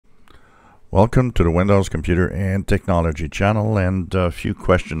Welcome to the Windows Computer and Technology channel, and a few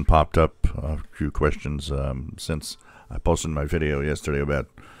questions popped up, since I posted my video yesterday about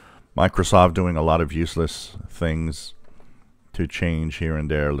Microsoft doing a lot of useless things to change here and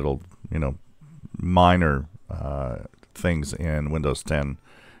there, little, minor things in Windows 10,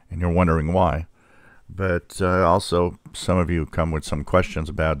 and you're wondering why. But also, some of you come with some questions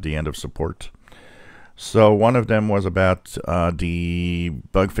about the end of support. So one of them was about the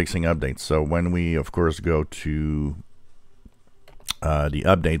bug fixing updates. So when we, of course, go to the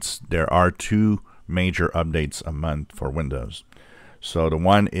updates, there are two major updates a month for Windows. So the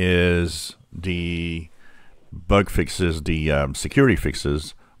one is the bug fixes, the security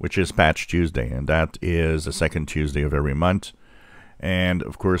fixes, which is Patch Tuesday, and that is the second Tuesday of every month. And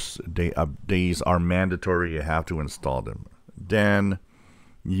of course, these are mandatory. You have to install them. Then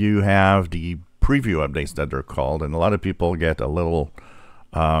you have the preview updates that they're called, and a lot of people get a little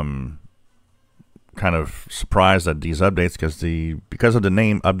kind of surprised at these updates because of the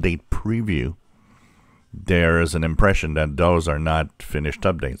name Update Preview. There is an impression that those are not finished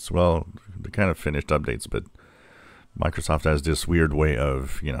updates. Well, they're kind of finished updates, but Microsoft has this weird way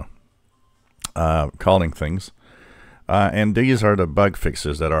of calling things. And these are the bug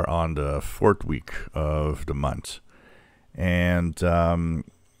fixes that are on the fourth week of the month. And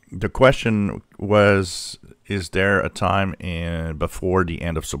the question was, is there a time before the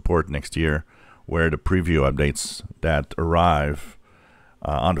end of support next year where the preview updates that arrive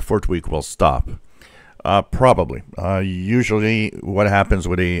on the fourth week will stop? Probably. Usually what happens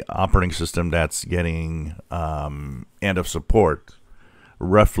with a operating system that's getting end of support,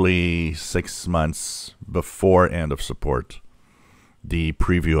 roughly 6 months before end of support, the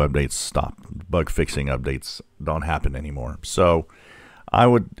preview updates stop. Bug fixing updates don't happen anymore. So I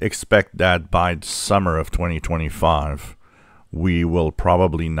would expect that by the summer of 2025, we will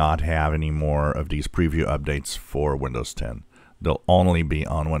probably not have any more of these preview updates for Windows 10. They'll only be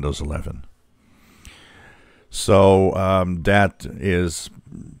on Windows 11. So that is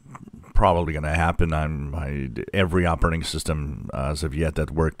probably going to happen. Every operating system as of yet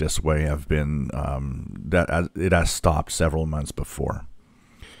that worked this way have been it has stopped several months before.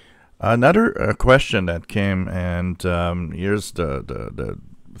 Another question that came, and here's the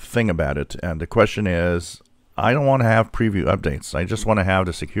thing about it, and the question is, I don't want to have preview updates. I just want to have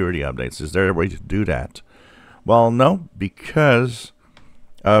the security updates. Is there a way to do that? Well, no, because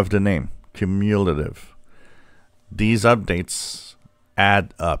of the name, cumulative. These updates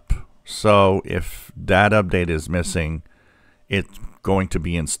add up. So if that update is missing, it's going to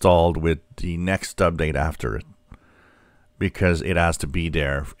be installed with the next update after it, because it has to be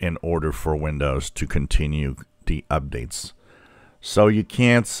there in order for Windows to continue the updates. So you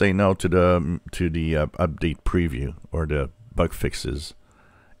can't say no to the update preview or the bug fixes.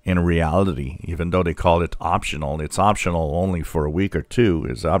 In reality, even though they call it optional, it's optional only for a week or two.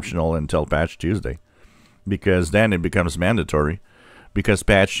 It's optional until Patch Tuesday, because then it becomes mandatory, because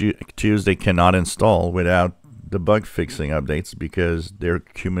Patch Tuesday cannot install without the bug fixing updates, because they're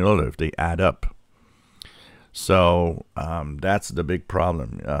cumulative, they add up. So that's the big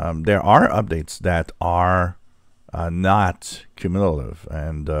problem. There are updates that are not cumulative,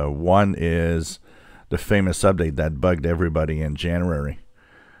 and one is the famous update that bugged everybody in January,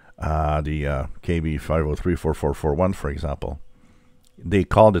 the KB5034441, for example. They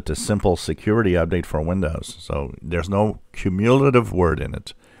called it a simple security update for Windows, so there's no cumulative word in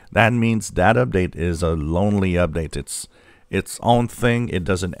it. That means that update is a lonely update. It's its own thing. It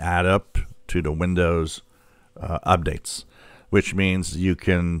doesn't add up to the Windows updates, which means you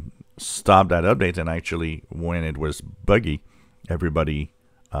can stop that update, and actually when it was buggy, everybody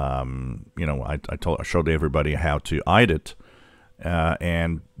I showed everybody how to hide it,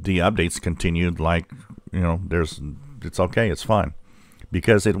 and the updates continued like it's okay, it's fine,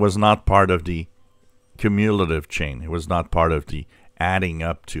 because it was not part of the cumulative chain. It was not part of the adding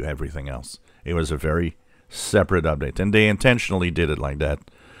up to everything else. It was a very separate update, and they intentionally did it like that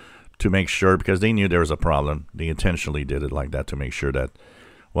to make sure, because they knew there was a problem. They intentionally did it like that to make sure that,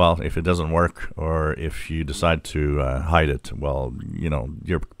 well, if it doesn't work, or if you decide to hide it, well,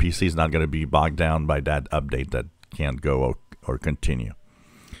 your PC is not going to be bogged down by that update that can't go or continue.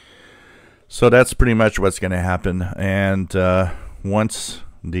 So that's pretty much what's going to happen. And once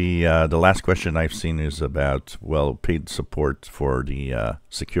the last question I've seen is about, well, paid support for the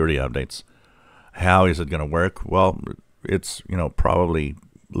security updates. How is it going to work? Well, it's probably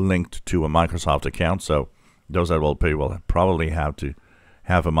linked to a Microsoft account, so those that will pay will probably have to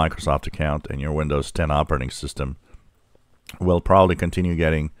have a Microsoft account, and your Windows 10 operating system will probably continue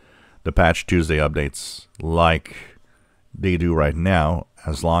getting the Patch Tuesday updates like they do right now,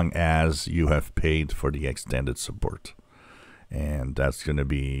 as long as you have paid for the extended support. And that's going to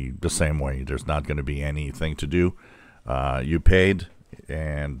be the same way. There's not going to be anything to do. You paid,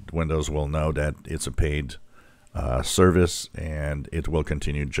 and Windows will know that it's a paid service, and it will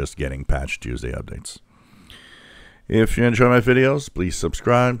continue just getting Patch Tuesday updates. If you enjoy my videos, please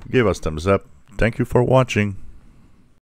subscribe, give us thumbs up. Thank you for watching.